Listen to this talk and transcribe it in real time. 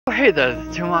Hey there, this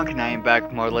is Toemock and I am back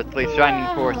with more Let's Play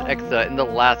Shining Force EXA. In the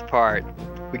last part,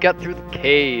 we got through the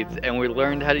caves and we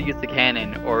learned how to use the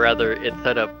cannon, or rather its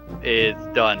setup is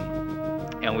done.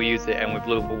 And we used it and we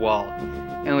blew up a wall.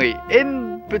 Anyway,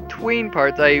 in between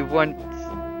parts I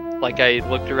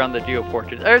looked around the Geo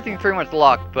Fortress. Everything's pretty much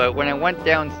locked, but when I went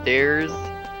downstairs,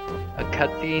 a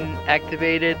cutscene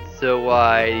activated, so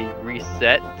I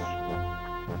reset.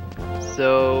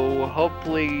 So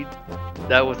hopefully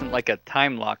that wasn't like a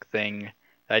time lock thing.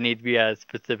 I need to be as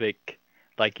specific.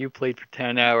 Like you played for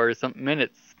 10 hours, something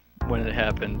minutes when it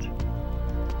happened.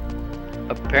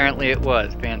 Apparently it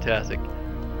was. Fantastic.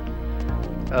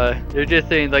 They're just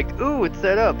saying like, ooh, it's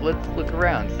set up, let's look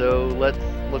around. So let's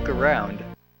look around.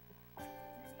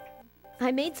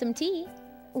 I made some tea.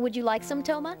 Would you like some,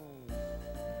 Toemock?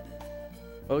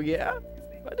 Oh yeah?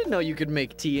 I didn't know you could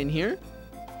make tea in here.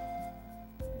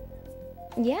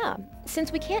 Yeah,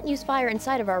 since we can't use fire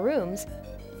inside of our rooms,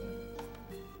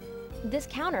 this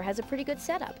counter has a pretty good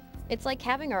setup. It's like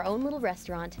having our own little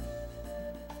restaurant.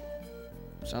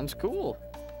 Sounds cool.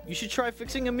 You should try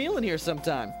fixing a meal in here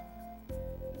sometime.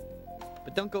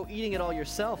 But don't go eating it all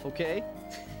yourself, okay?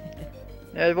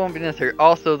 Yeah, it won't be necessary.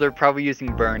 Also, they're probably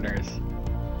using burners.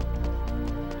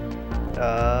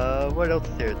 What else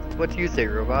is there? What do you say,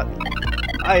 robot?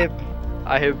 I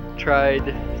have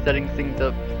tried setting things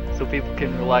up so people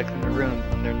can relax in their rooms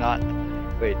when they're not.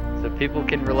 Wait, so people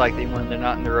can relax even when they're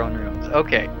not in their own rooms.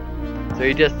 Okay, so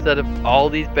you just set up all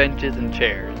these benches and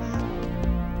chairs.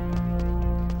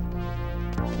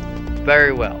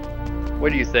 Very well.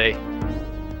 What do you say?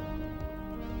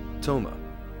 Toemock,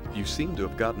 you seem to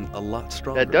have gotten a lot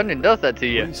stronger. That dungeon does that to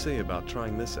you. What do you say about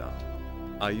trying this out?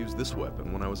 I used this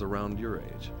weapon when I was around your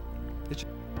age.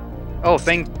 Oh,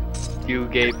 thank you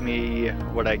gave me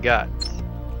what I got.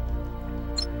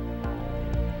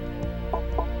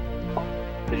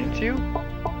 Didn't you?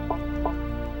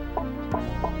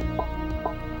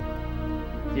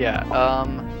 Yeah,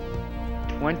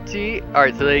 20.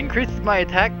 Alright, so they increased my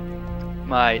attack.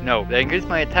 They increased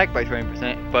my attack by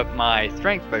 20%, but my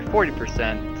strength by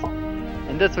 40%.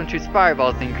 And this one shoots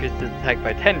fireballs and increases its attack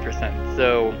by 10%.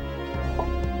 So,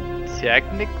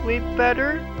 technically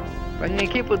better? But I'm gonna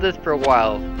keep with this for a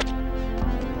while.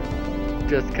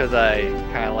 Just because I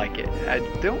kind of like it. I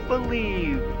don't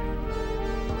believe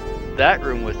that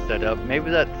room was set up. Maybe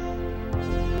that's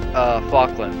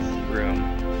Falkland's room.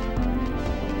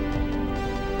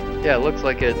 Yeah, it looks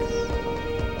like it's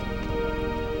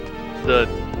the...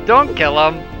 Don't kill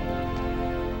him!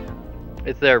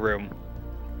 It's their room.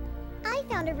 I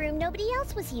found a room nobody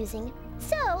else was using,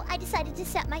 so I decided to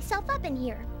set myself up in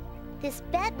here. This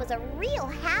bed was a real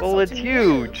hassle. Well, it's to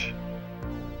huge. move.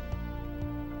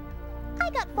 I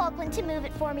got Falkland to move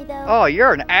it for me, though. Oh,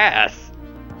 you're an ass.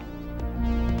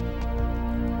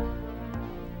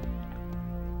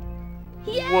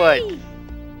 Yay! What?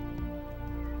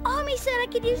 Ami said I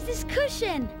could use this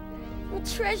cushion. We'll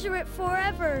treasure it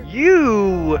forever.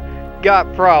 You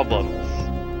got problems.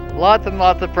 Lots and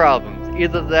lots of problems.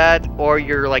 Either that or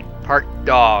you're like part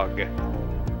dog.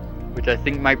 Which I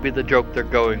think might be the joke they're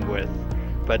going with.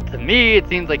 But to me, it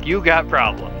seems like you got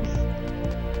problems.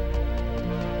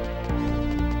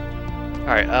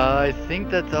 Alright, I think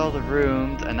that's all the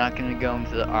rooms. I'm not going to go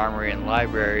into the armory and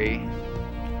library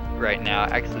right now.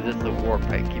 Actually, this is a warp.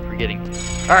 I keep forgetting.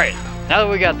 Alright, now that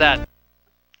we got that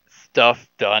stuff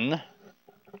done,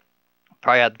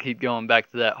 probably have to keep going back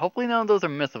to that. Hopefully none of those are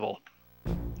missable.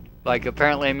 Like,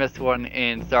 apparently I missed one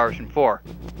in Star Ocean 4.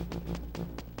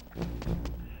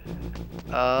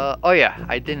 Oh yeah,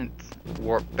 I didn't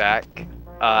warp back.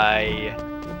 I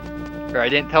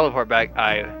didn't teleport back,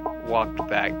 I walked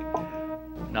back.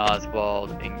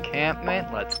 Noswald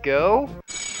encampment, let's go.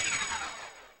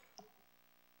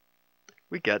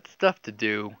 We got stuff to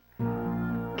do.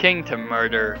 King to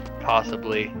murder,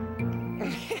 possibly.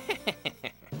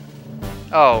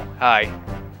 Oh, hi.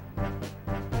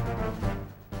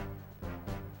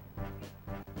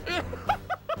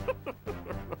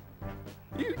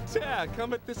 You dare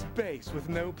come at this base with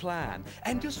no plan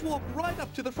and just walk right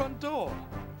up to the front door?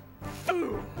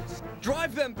 Fools!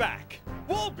 Drive them back!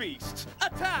 Wall beasts,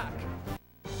 attack!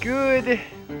 Good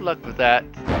luck with that.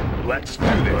 Let's do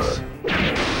this.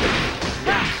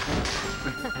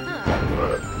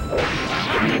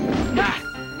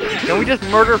 Can we just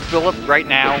murder Philip right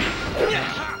now?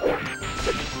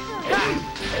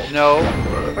 No.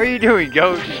 What are you doing?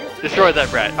 Go destroy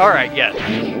that rat. Alright, yes.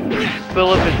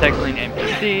 Philip is technically an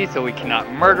NPC, so we cannot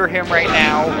murder him right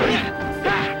now.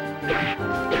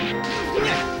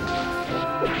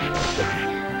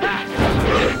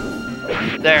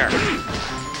 There.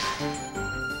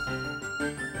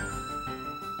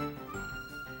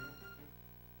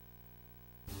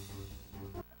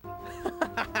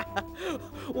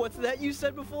 What's that you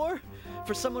said before?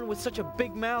 For someone with such a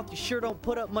big mouth, you sure don't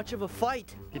put up much of a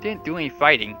fight. You didn't do any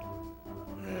fighting.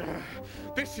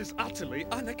 This is utterly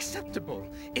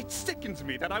unacceptable. It sickens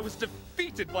me that I was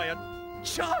defeated by a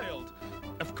child.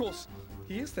 Of course,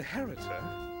 he is the Heritor.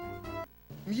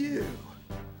 You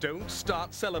don't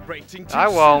start celebrating too I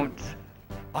soon. won't.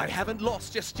 I haven't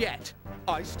lost just yet.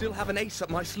 I still have an ace up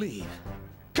my sleeve.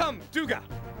 Come, Duga.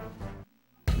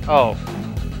 Oh.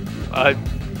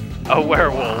 A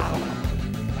werewolf.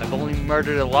 I've only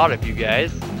murdered a lot of you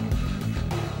guys.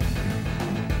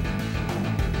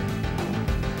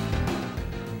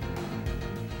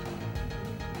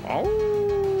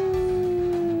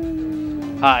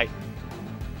 Hi.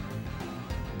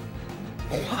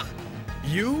 What?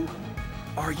 You?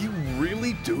 Are you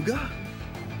really Duga?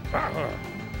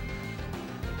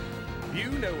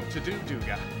 You know what to do,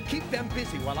 Duga. Keep them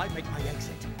busy while I make my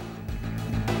exit.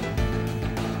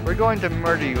 We're going to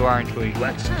murder you, aren't we?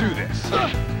 Let's do this.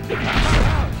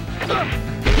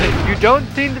 You don't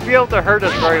seem to be able to hurt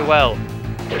us very well.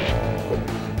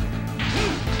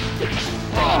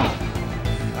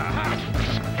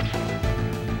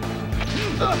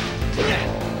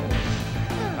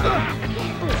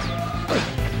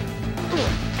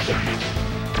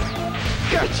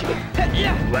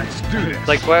 Let's do this.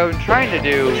 Like, what I'm trying to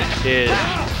do is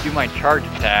do my charge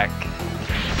attack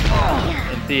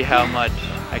and see how much,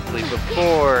 actually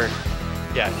before,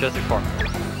 yeah, just before.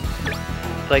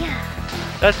 Like,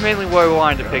 that's mainly what I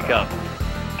wanted to pick up.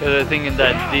 Because I was thinking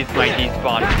that these might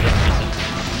despawn for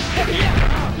some reason.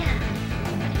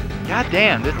 God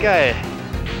damn, this guy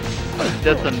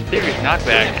does some serious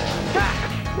knockback.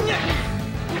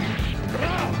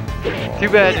 Too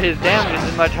bad his damage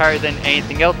is much higher than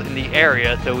anything else in the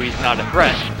area, so he's not a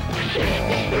threat.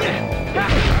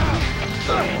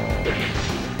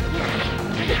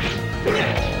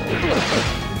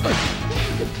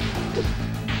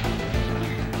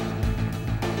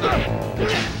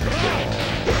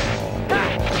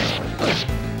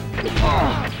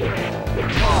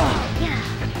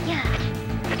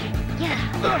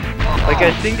 Like,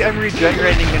 I think I'm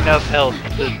regenerating enough health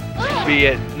to be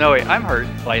it. No, wait, I'm hurt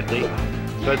slightly.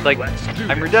 So it's like,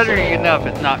 I'm regenerating enough,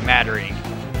 it's not mattering.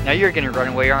 Now you're gonna run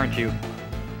away, aren't you?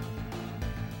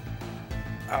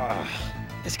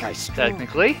 This guy's strong.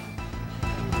 Technically.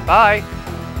 Bye.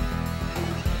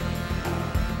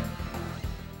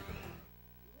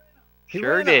 He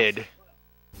Sure ran did. off.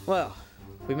 Well,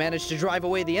 we managed to drive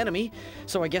away the enemy,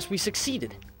 so I guess we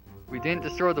succeeded. We didn't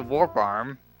destroy the warp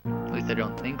arm. At least I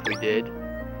don't think we did.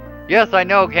 Yes, I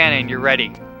know, Cannon, you're ready.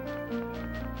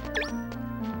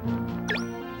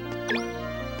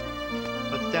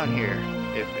 What's down here,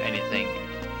 if anything?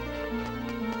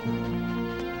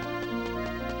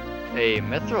 A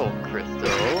mithril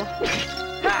crystal.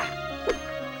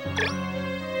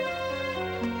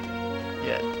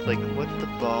 Yeah, it's like, what's the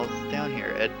balls down here?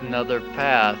 It's another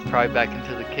path, probably back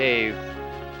into the cave.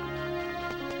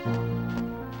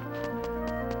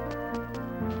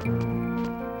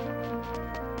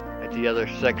 At the other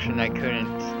section I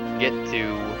couldn't get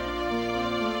to.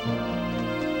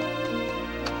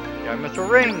 Got a mithril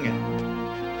ring!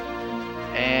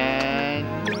 And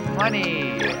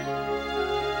money!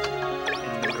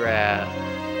 In the grass.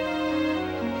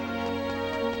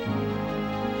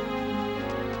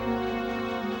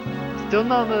 Still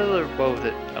not another, what was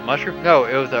it? A mushroom? No,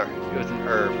 it was an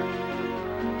herb.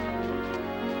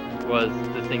 It was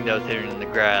the thing that was hidden in the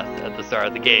grass at the start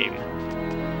of the game.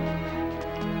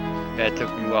 That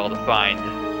took me a while to find.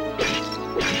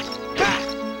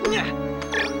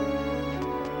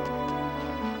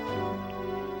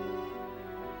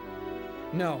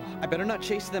 No, I better not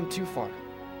chase them too far.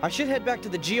 I should head back to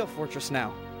the Geo Fortress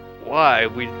now. Why?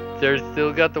 There's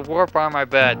still got the warp arm, I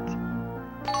bet.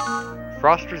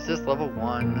 Frost resist level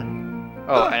 1.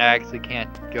 Oh, and I actually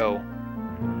can't go.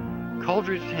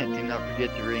 Cauldron's hint, do not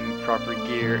forget to bring proper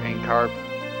gear and carve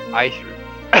ice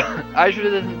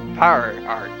resistant power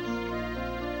arts.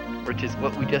 Which is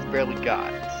what we just barely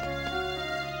got.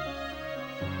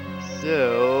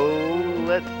 So,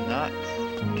 let's not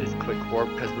just click warp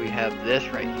because we have this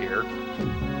right here.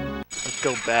 Let's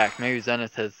go back. Maybe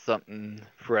Zenith has something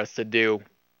for us to do.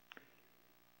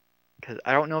 Because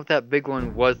I don't know if that big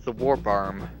one was the warp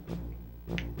arm.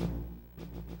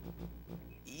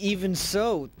 Even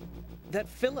so, that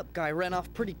Philip guy ran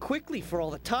off pretty quickly for all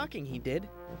the talking he did.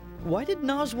 Why did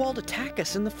Noswald attack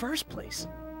us in the first place?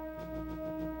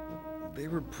 They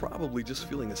were probably just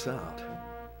feeling us out.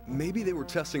 Maybe they were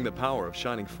testing the power of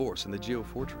Shining Force in the Geo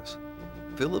Fortress.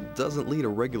 Philip doesn't lead a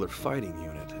regular fighting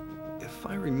unit. If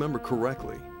I remember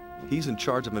correctly, he's in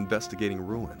charge of investigating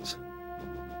ruins.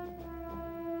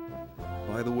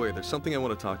 By the way, there's something I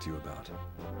want to talk to you about.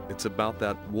 It's about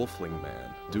that wolfling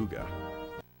man, Duga.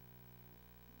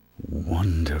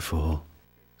 Wonderful.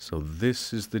 So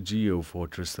this is the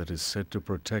Geofortress that is said to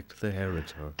protect the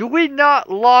Heritor. Do we not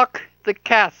lock the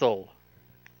castle?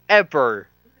 Ever.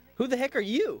 Who the heck are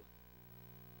you?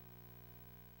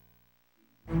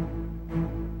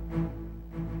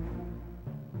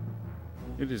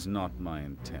 It is not my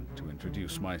intent to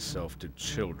introduce myself to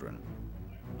children.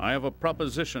 I have a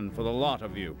proposition for the lot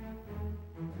of you.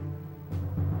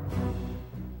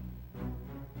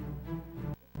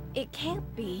 It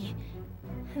can't be.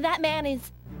 That man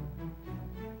is...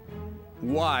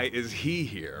 Why is he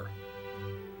here?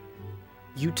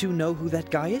 You two know who that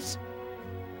guy is?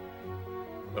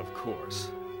 Of course.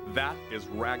 That is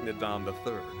Ragnadam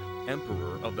III,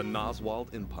 Emperor of the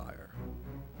Noswald Empire.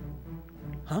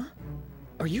 Huh?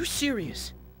 Are you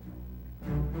serious?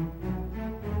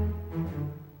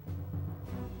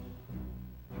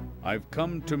 I've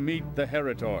come to meet the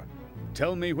Heritor.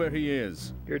 Tell me where he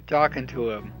is. You're talking to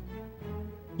him.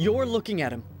 You're looking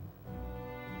at him.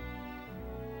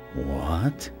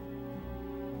 What?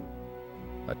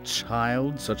 A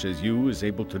child such as you is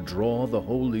able to draw the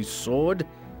holy sword?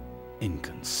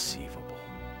 Inconceivable.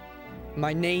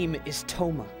 My name is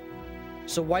Toemock.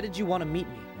 So why did you want to meet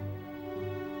me?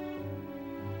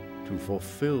 To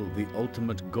fulfill the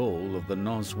ultimate goal of the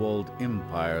Noswald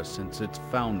Empire since its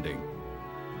founding.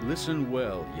 Listen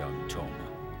well, young Toemock.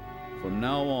 From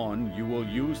now on, you will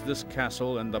use this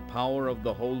castle and the power of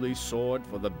the holy sword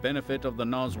for the benefit of the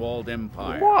Noswald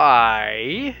Empire.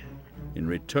 Why? In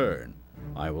return,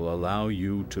 I will allow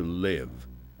you to live.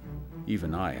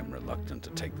 Even I am reluctant to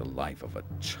take the life of a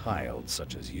child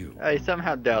such as you. I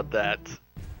somehow doubt that.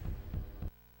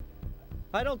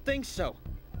 I don't think so.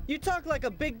 You talk like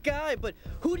a big guy, but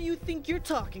who do you think you're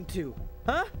talking to?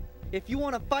 Huh? If you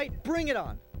want to fight, bring it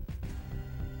on.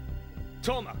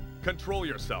 Toemock, control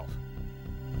yourself.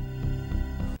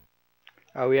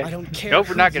 Oh yeah. I don't care. Nope,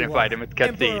 we're not who gonna you fight are, him. It's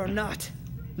Emperor or cutscene. not.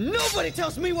 Nobody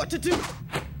tells me what to do.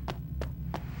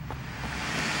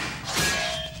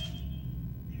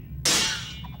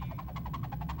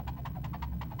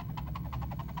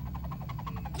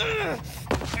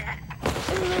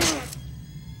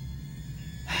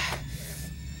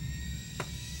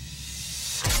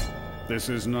 This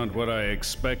is not what I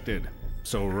expected.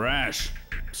 So rash,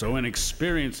 so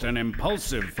inexperienced and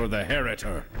impulsive for the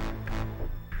Heritor.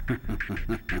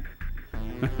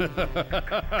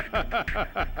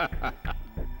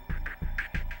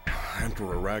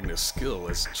 Emperor Ragnar's skill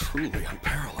is truly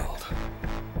unparalleled.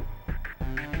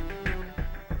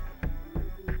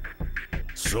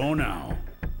 So now,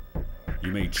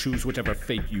 you may choose whichever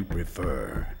fate you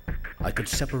prefer. I could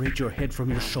separate your head from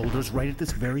your shoulders right at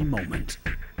this very moment.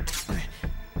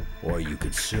 Or you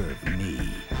could serve me.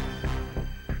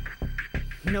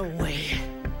 No way.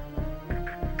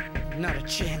 Not a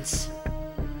chance.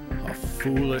 A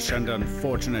foolish and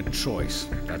unfortunate choice.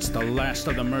 That's the last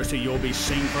of the mercy you'll be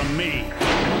seeing from me.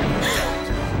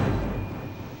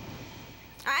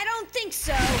 I don't think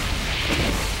so.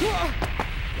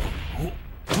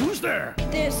 Who's there?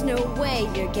 There's no way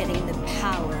you're getting the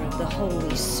power of the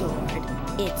holy sword.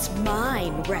 It's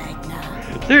mine,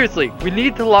 Ragnar. Seriously, we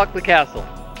need to lock the castle.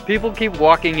 People keep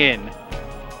walking in.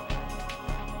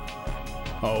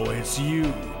 Oh, it's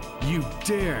you. You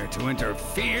dare to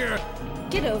interfere?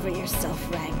 Get over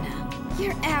yourself, Ragnar.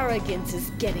 Your arrogance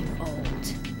is getting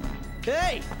old.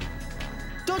 Hey!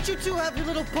 Don't you two have your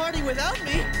little party without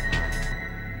me?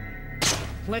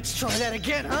 Let's try that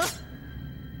again, huh?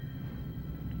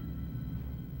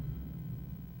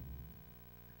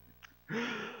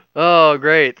 Oh,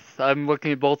 great. I'm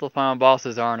looking at both the final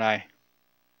bosses, aren't I?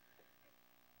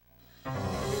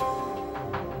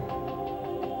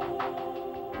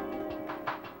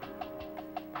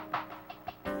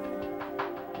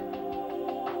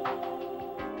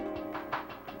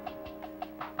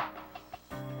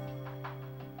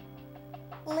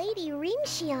 Lady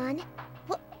Rimshion?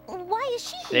 Why is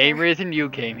she here? Same reason you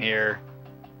came here.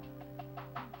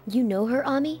 You know her,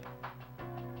 Ami?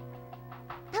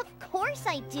 Of course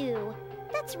I do.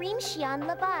 That's Rimshion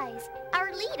Levi's,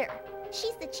 our leader.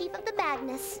 She's the chief of the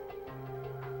Magnus.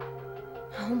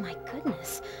 Oh my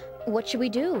goodness. What should we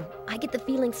do? I get the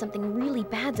feeling something really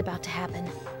bad's about to happen.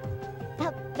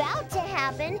 About to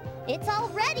happen? It's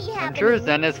already happening. I'm sure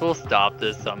Zenith will stop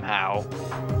this somehow.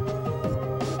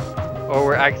 Or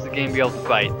we're actually going to be able to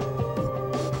fight.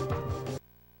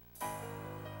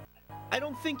 I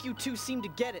don't think you two seem to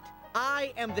get it.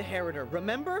 I am the Heritor,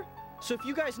 remember? So if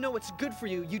you guys know what's good for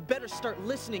you, you'd better start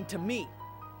listening to me.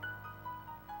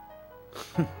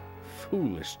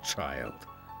 Foolish child.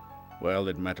 Well,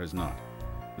 it matters not.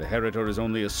 The Heritor is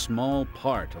only a small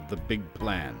part of the big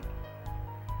plan.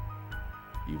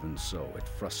 Even so, it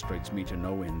frustrates me to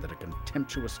no end that a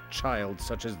contemptuous child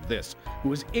such as this,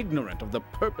 who is ignorant of the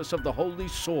purpose of the Holy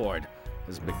Sword,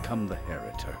 has become the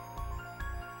Heritor.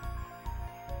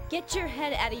 Get your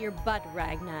head out of your butt,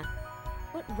 Ragna.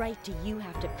 What right do you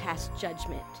have to pass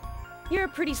judgment? You're a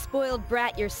pretty spoiled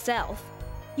brat yourself.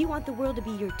 You want the world to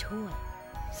be your toy.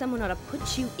 Someone ought to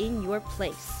put you in your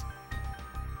place.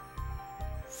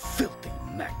 Filthy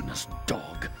Magnus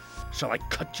dog. Shall I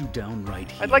cut you down right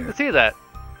here? I'd like to see that.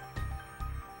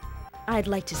 I'd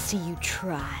like to see you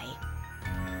try.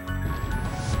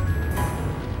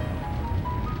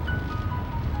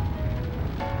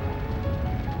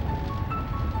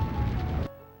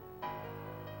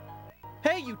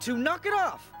 Hey, you two, knock it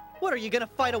off! What, are you gonna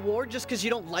fight a war just because you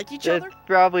don't like each It's other?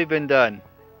 probably been done.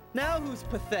 Now who's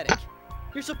pathetic?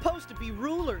 You're supposed to be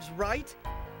rulers, right?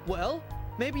 Well,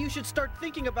 maybe you should start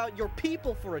thinking about your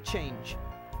people for a change.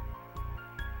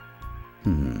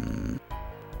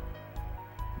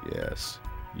 Yes,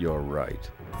 you're right.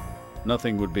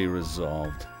 Nothing would be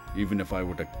resolved, even if I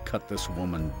were to cut this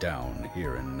woman down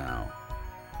here and now.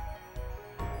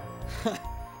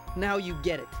 Now you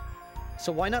get it.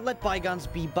 So why not let bygones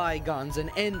be bygones and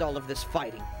end all of this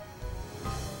fighting?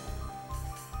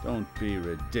 Don't be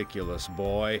ridiculous,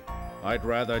 boy. I'd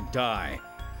rather die.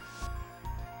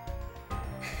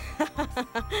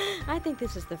 I think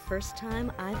this is the first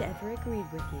time I've ever agreed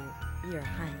with you, Your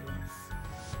Highness.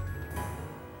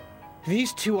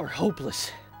 These two are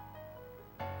hopeless.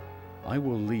 I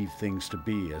will leave things to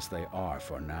be as they are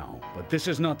for now, but this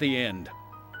is not the end.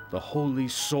 The Holy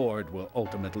Sword will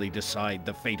ultimately decide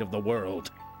the fate of the world.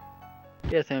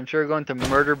 Yes, I'm sure going to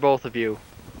murder both of you.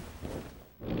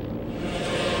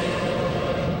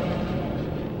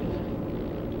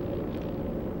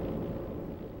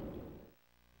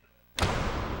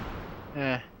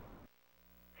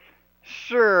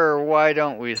 Sure, why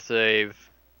don't we save?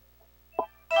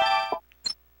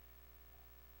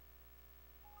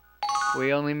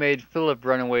 We only made Philip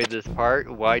run away this part.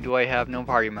 Why do I have no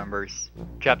party members?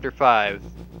 Chapter 5.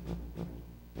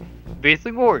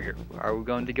 Beastly Warrior. Are we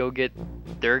going to go get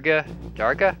Darga?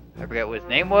 I forget what his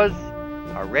name was.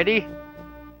 Already?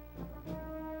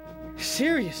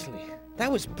 Seriously, that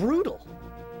was brutal.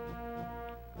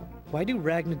 Why do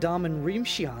Ragnadam and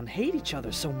Rimshian hate each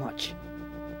other so much?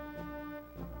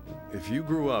 If you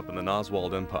grew up in the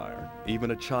Noswald Empire,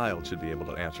 even a child should be able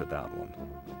to answer that one.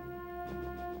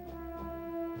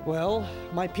 Well,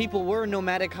 my people were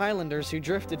nomadic Highlanders who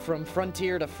drifted from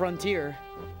frontier to frontier.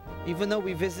 Even though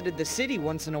we visited the city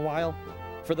once in a while,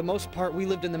 for the most part we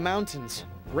lived in the mountains,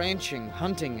 ranching,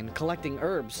 hunting, and collecting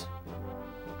herbs.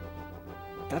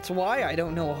 That's why I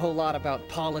don't know a whole lot about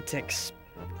politics,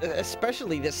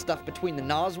 especially this stuff between the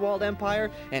Noswald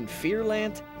Empire and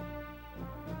Fearland.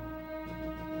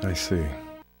 I see.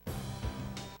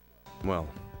 Well,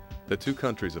 the two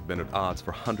countries have been at odds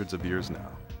for hundreds of years now.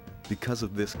 Because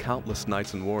of this, countless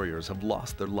knights and warriors have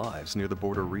lost their lives near the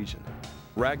border region.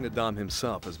 Ragnadam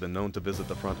himself has been known to visit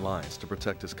the front lines to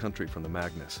protect his country from the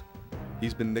Magnus.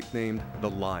 He's been nicknamed the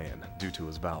Lion due to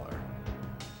his valor.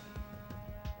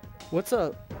 What's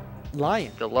a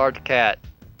lion? The large cat.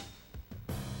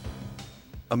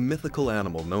 A mythical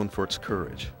animal known for its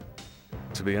courage.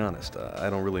 To be honest, I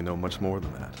don't really know much more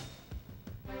than that.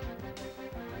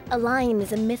 A lion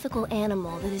is a mythical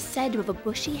animal that is said to have a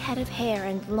bushy head of hair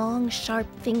and long, sharp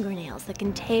fingernails that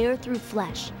can tear through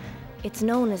flesh. It's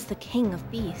known as the king of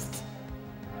beasts.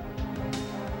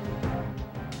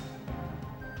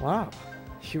 Wow,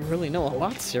 you really know a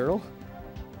lot, Cyril.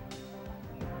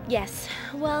 Yes,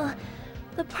 well,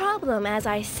 the problem as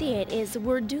I see it is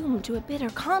we're doomed to a bitter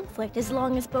conflict as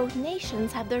long as both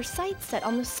nations have their sights set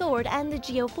on the sword and the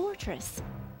Geofortress.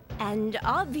 And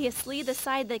obviously the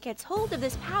side that gets hold of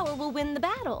this power will win the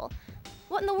battle.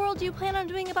 What in the world do you plan on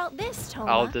doing about this, Toemock?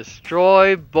 I'll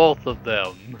destroy both of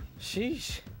them.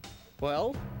 Sheesh.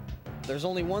 Well, there's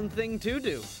only one thing to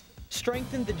do.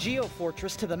 Strengthen the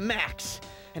Geofortress to the max.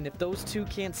 And if those two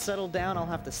can't settle down, I'll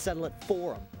have to settle it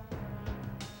for them.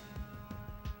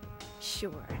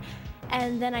 Sure.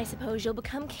 And then I suppose you'll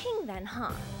become king then,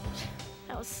 huh?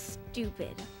 How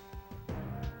stupid.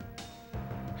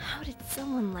 How did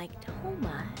someone like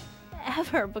Toemock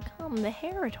ever become the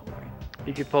Heritor?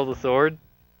 He could pull the sword.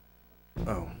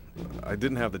 Oh, I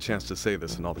didn't have the chance to say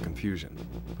this in all the confusion,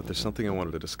 but there's something I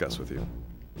wanted to discuss with you.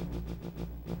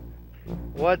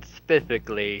 What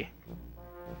specifically?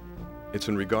 It's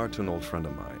in regard to an old friend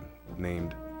of mine,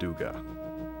 named Duga.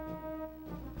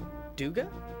 Duga?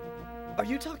 Are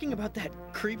you talking about that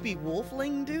creepy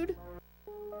wolfling dude?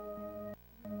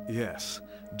 Yes,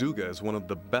 Duga is one of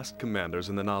the best commanders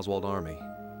in the Noswald army.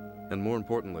 And more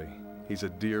importantly, he's a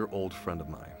dear old friend of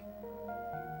mine.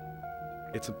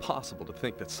 It's impossible to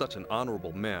think that such an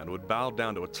honorable man would bow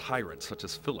down to a tyrant such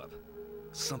as Philip.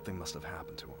 Something must have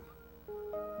happened to him.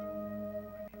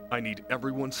 I need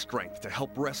everyone's strength to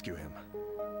help rescue him.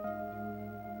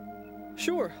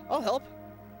 Sure, I'll help.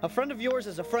 A friend of yours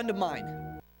is a friend of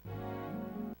mine.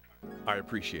 I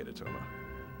appreciate it, Toemock.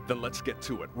 Then let's get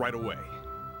to it right away.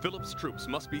 Philip's troops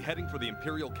must be heading for the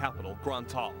Imperial capital,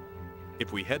 Grantal.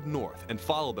 If we head north and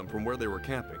follow them from where they were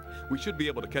camping, we should be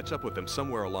able to catch up with them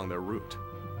somewhere along their route.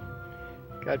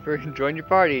 Godfrey, join your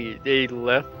party. They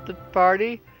left the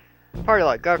party? Party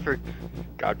lock. Gadford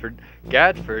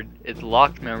is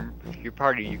locked member of your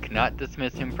party. You cannot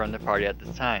dismiss him from the party at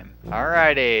this time.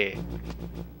 Alrighty.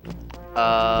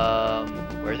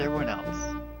 Where's everyone else?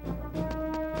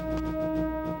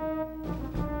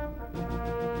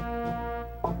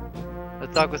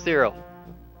 Let's talk with Cyril.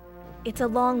 It's a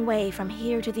long way from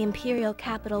here to the Imperial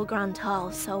capital,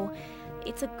 Grantal, so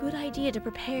it's a good idea to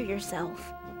prepare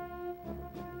yourself.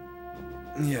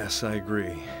 Yes, I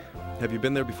agree. Have you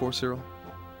been there before, Cyril?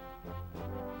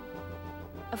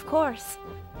 Of course.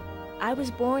 I was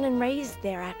born and raised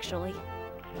there, actually.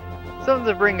 Something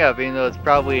to bring up, even though it's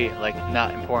probably, like,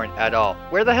 not important at all.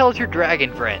 Where the hell is your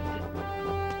dragon friend?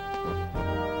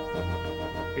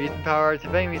 You're using power arts.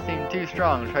 If enemies seem too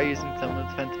strong, try using some of the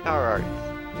defensive power arts.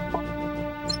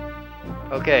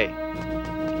 Okay.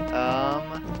 I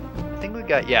think we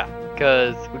got, yeah,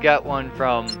 because we got one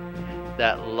from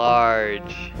that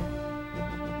large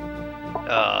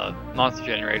monster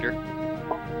generator.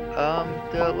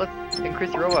 Let's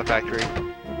increase the robot factory.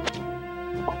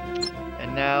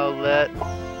 And now let's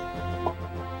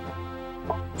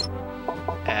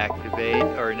activate,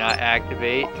 or not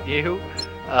activate you.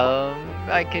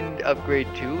 I can upgrade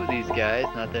 2 of these guys,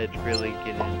 not that it's really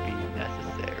gonna be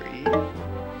necessary.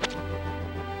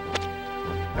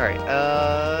 Alright,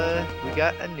 we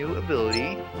got a new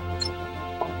ability.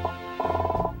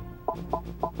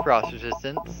 Frost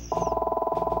resistance.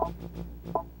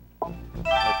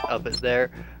 Let's up it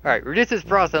there. Alright, reduces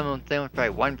frost element damage by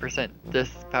 1%. This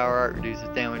power art reduces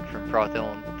damage from frost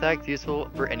element attacks, useful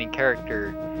for any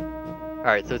character.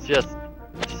 Alright, so it's just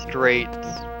straight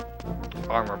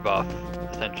armor buff,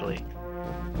 essentially.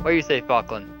 What do you say,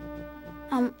 Falkland?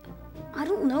 I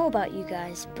don't know about you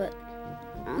guys, but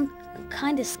I'm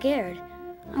kinda scared.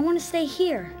 I want to stay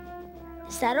here.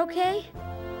 Is that okay?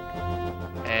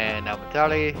 And now,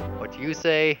 Matali, what do you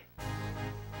say?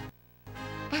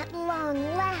 At long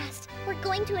last, we're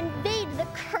going to invade the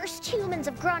cursed humans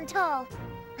of Grantal.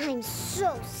 I'm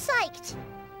so psyched.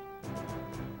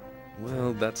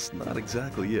 Well, that's not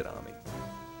exactly it, Ami.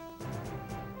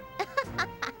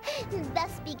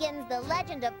 Thus begins the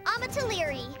legend of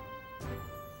Amataliri.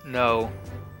 No.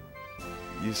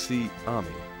 You see, Ami,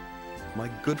 my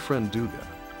good friend Duga.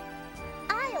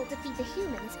 I'll defeat the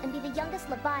humans and be the youngest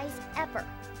Levi's ever.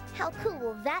 How cool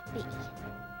will that be?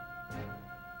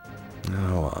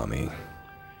 Oh, Ami.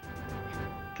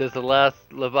 Does the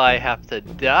last Levi have to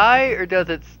die, or does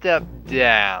it step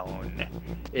down?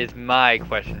 Is my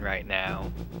question right now.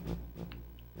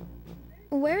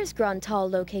 Where is Grantal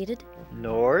located?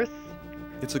 North?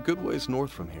 It's a good ways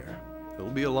north from here.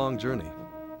 It'll be a long journey.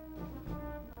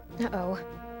 Uh-oh.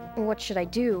 What should I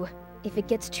do? If it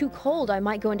gets too cold, I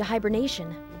might go into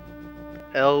hibernation.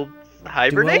 Elves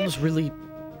hibernate? Do elves really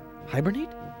hibernate?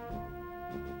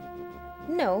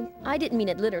 No, I didn't mean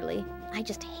it literally. I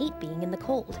just hate being in the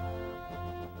cold.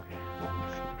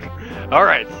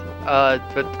 Alright, but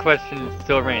the question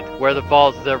still remains. Where the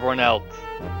balls is everyone else?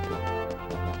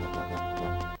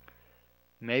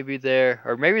 Maybe there,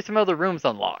 or maybe some other rooms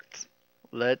unlocked.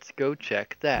 Let's go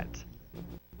check that.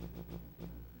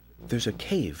 There's a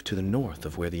cave to the north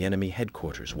of where the enemy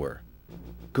headquarters were.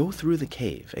 Go through the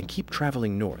cave and keep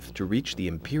traveling north to reach the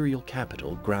Imperial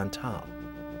capital, Grantal.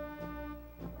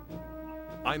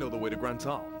 I know the way to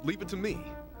Grantal. Leave it to me.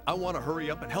 I want to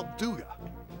hurry up and help Duga.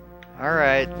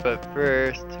 Alright, but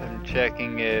first, I'm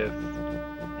checking if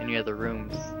any other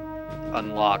rooms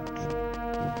unlocked.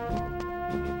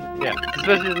 Yeah,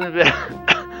 especially in the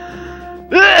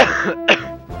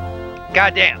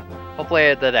God damn! Hopefully I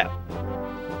had that out.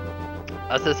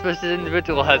 A suspicious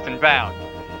individual has been found.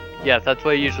 Yes, that's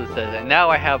what it usually says. And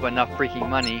now I have enough freaking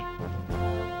money.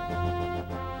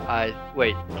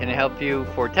 Wait, can I help you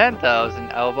for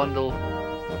 10,000? I'll bundle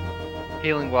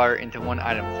healing water into one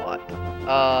item slot.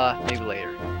 Maybe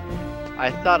later.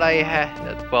 I thought I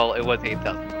had, well, it was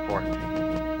 8,000 before.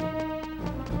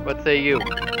 What say you?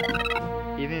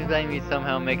 Even if enemies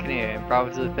somehow make an air and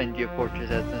promise to defend your fortress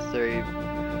as necessary,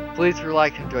 Please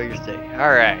relax and enjoy your stay.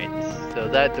 Alright, so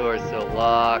that door is still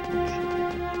locked.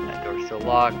 That door's still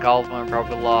locked. All of them are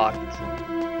probably locked.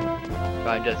 But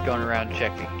I'm just going around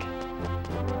checking.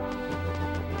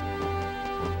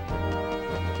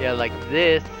 Yeah, like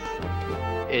this,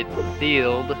 it's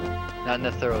sealed, not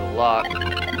necessarily locked.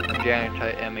 I'm Janitor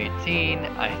type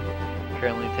M18. I'm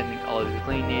currently attending all of the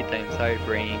clean needs. I am sorry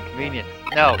for any inconvenience.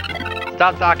 No!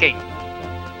 Stop talking!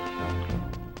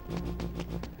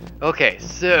 Okay,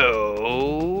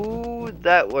 so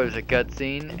that was a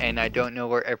cutscene, and I don't know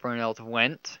where everyone else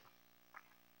went.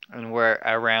 And we're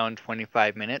around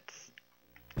 25 minutes.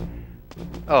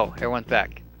 Oh, everyone's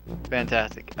back.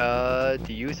 Fantastic.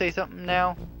 Do you say something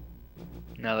now?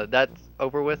 Now that that's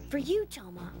over with? For you,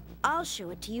 Toemock. I'll show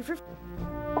it to you for...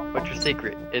 What's your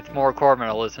secret? It's more core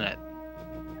metal, isn't it?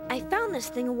 I found this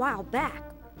thing a while back,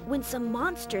 when some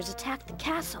monsters attacked the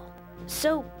castle.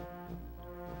 So...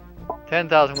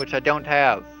 10,000, which I don't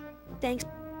have. Thanks.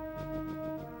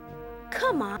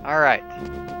 Come on. Alright.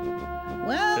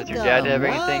 Welcome, Does your dad have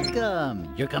anything?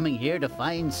 welcome. You're coming here to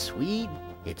find Swede?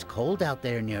 It's cold out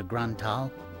there near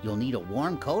Gruntal. You'll need a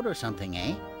warm coat or something,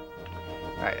 eh?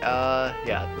 Alright,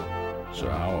 yeah. So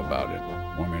how about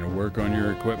it? Want me to work on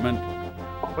your equipment?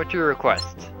 What's your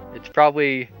request? It's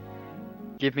probably...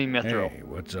 give me mithril. Hey,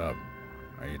 what's up?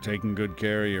 Are you taking good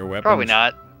care of your weapons? Probably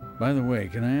not. By the way,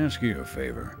 can I ask you a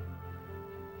favor?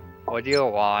 What do you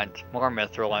want? More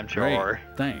mithril, I'm sure.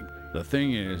 Great, thanks. The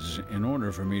thing is, in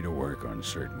order for me to work on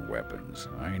certain weapons,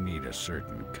 I need a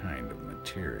certain kind of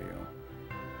material.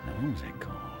 Now, what was that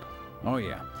called? Oh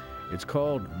yeah, it's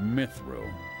called mithril.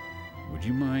 Would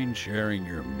you mind sharing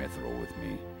your mithril with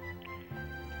me?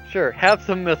 Sure, have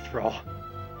some mithril.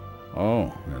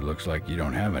 Oh, it looks like you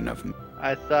don't have enough.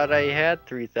 I thought I had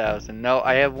 3,000. No,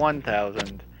 I have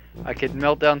 1,000. I could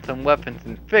melt down some weapons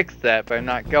and fix that, but I'm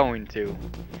not going to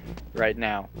right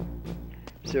now.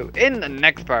 So in the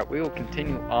next part, we will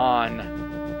continue on.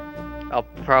 I'll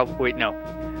probably... wait, no.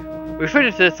 We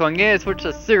finished this one, yeah, switch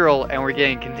to Cyril, and we're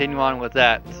going to continue on with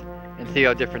that and see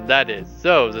how different that is.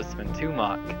 So, this has been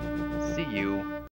Toemock. See you